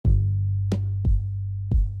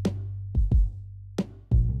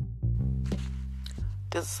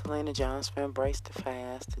This is Selena Jones for Embrace the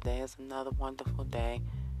Fast. Today is another wonderful day.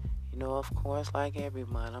 Of course, like every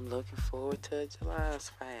month, I'm looking forward to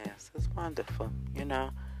July's fast. It's wonderful,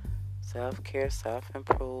 Self-care,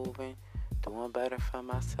 self-improving, doing better for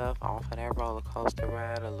myself, off of that roller coaster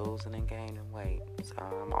ride of losing and gaining weight. So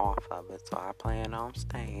I'm off of it, so I plan on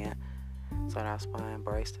staying. So that's why I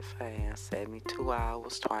embrace the fast. 72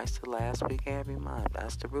 hours, twice the last week every month.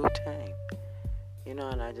 That's the routine.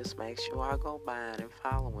 And I just make sure I go by it and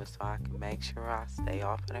follow it so I can make sure I stay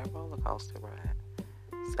off of that roller coaster ride.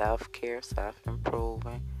 Self-care,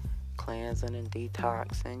 self-improving, cleansing and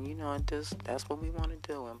detoxing, and just that's what we want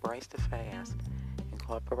to do. Embrace the fast.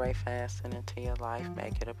 Incorporate fasting into your life,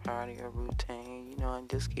 make it a part of your routine, and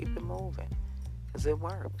just keep it moving because it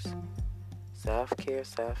works. Self-care,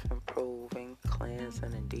 self-improving,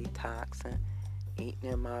 cleansing and detoxing,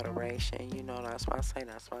 eating in moderation, that's why I say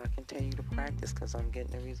that's why I continue to practice because I'm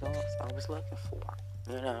getting the results I was looking for,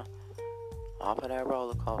 off of that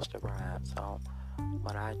roller coaster ride. So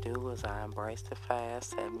what I do is I embrace the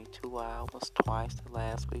fast, 72 hours, twice the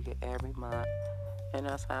last week of every month, and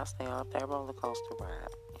that's how I stay off that roller coaster ride.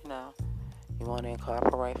 You want to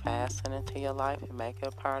incorporate fasting into your life and make it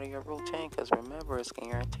a part of your routine because remember, it's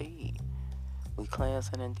guaranteed. We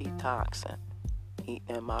cleansing and detoxing.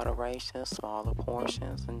 Eating in moderation, smaller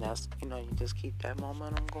portions, and that's, you just keep that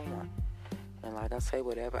momentum going. And like I say,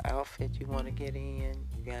 whatever outfit you want to get in,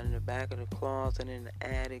 you got in the back of the closet, in the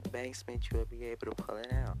attic, basement, you'll be able to pull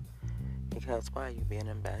it out. Because why? You've been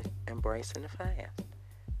embracing the fast,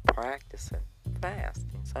 practicing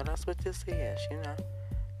fasting. So that's what this is,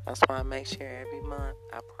 That's why I make sure every month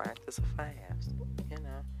I practice a fast,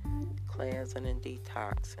 cleansing and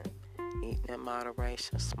detoxing. Eating in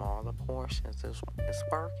moderation, smaller portions is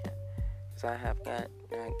working. Because I have not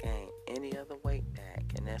gained any other weight back.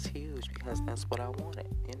 And that's huge because that's what I wanted,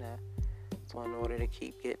 So in order to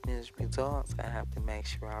keep getting these results, I have to make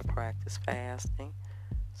sure I practice fasting.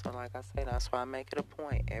 So like I said, that's why I make it a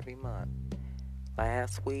point every month.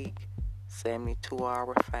 Last week,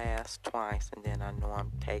 72-hour fast twice. And then I know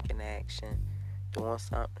I'm taking action, doing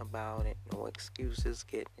something about it. No excuses,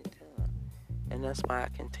 getting it done. And that's why I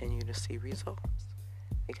continue to see results.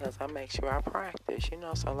 Because I make sure I practice,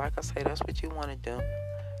 So like I say, that's what you want to do.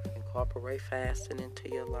 Incorporate fasting into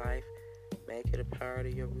your life. Make it a part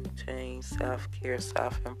of your routine. Self-care,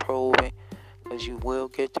 self-improving. Because you will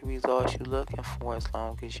get the results you're looking for as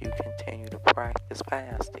long as you continue to practice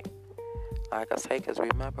fasting. Like I say, because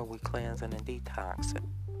remember, we cleansing and detoxing.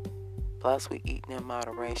 Plus, we eating in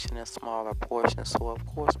moderation in smaller portions. So, of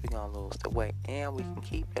course, we're going to lose the weight. And we can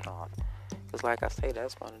keep it off. Because like I say,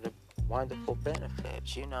 that's one of the wonderful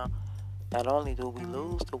benefits, Not only do we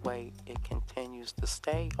lose the weight, it continues to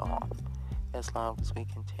stay off as long as we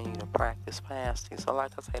continue to practice fasting. So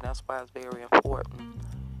like I say, that's why it's very important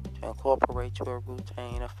to incorporate your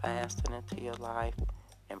routine of fasting into your life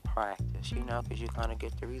and practice, because you're going to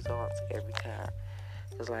get the results every time.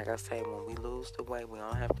 Because like I say, when we lose the weight, we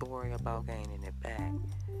don't have to worry about gaining it back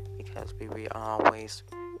because we always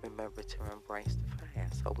remember to embrace the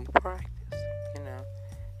fast. So we practice,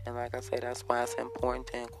 And like I say, that's why it's important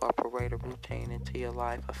to incorporate a routine into your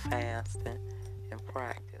life of fasting and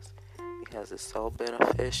practice. Because it's so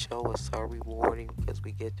beneficial, it's so rewarding because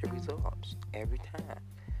we get the results every time.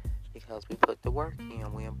 Because we put the work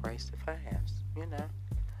in, we embrace the fast,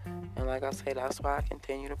 And like I say, that's why I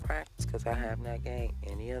continue to practice because I have not gained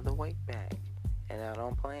any other weight back. And I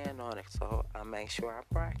don't plan on it, so I make sure I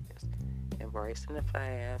practice. Embracing the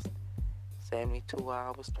fast, 72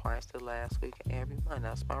 hours, twice the last week of every month.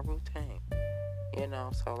 That's my routine.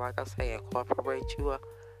 So like I say, incorporate you a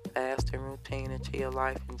fasting routine into your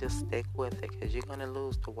life and just stick with it because you're going to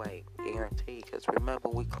lose the weight, guaranteed. Because remember,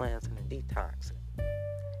 we cleansing and detoxing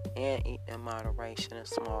and eating in moderation in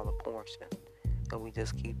smaller portions. And we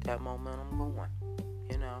just keep that momentum going,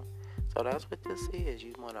 So that's what this is.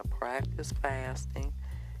 You want to practice fasting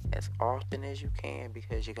as often as you can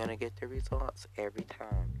because you're going to get the results every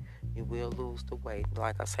time. You will lose the weight.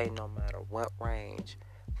 Like I say, no matter what range,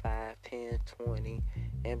 5, 10, 20,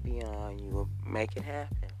 and beyond, you will make it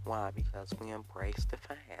happen. Why? Because we embrace the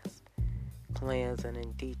fast. Cleansing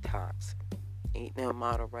and detoxing. Eating in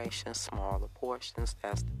moderation, smaller portions,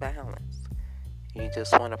 that's the balance. You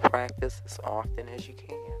just want to practice as often as you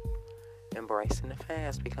can. Embracing the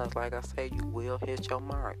fast because, like I say, you will hit your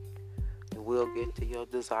mark. You will get to your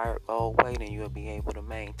desired goal weight and you'll be able to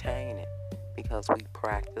maintain it because we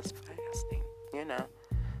practice fasting,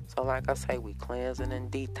 So like I say, we cleansing and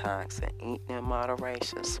detoxing, eating in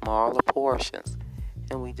moderation, smaller portions,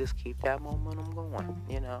 and we just keep that momentum going,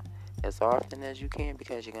 as often as you can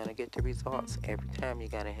because you're going to get the results every time. You're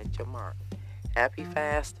going to hit your mark. Happy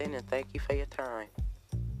fasting and thank you for your time.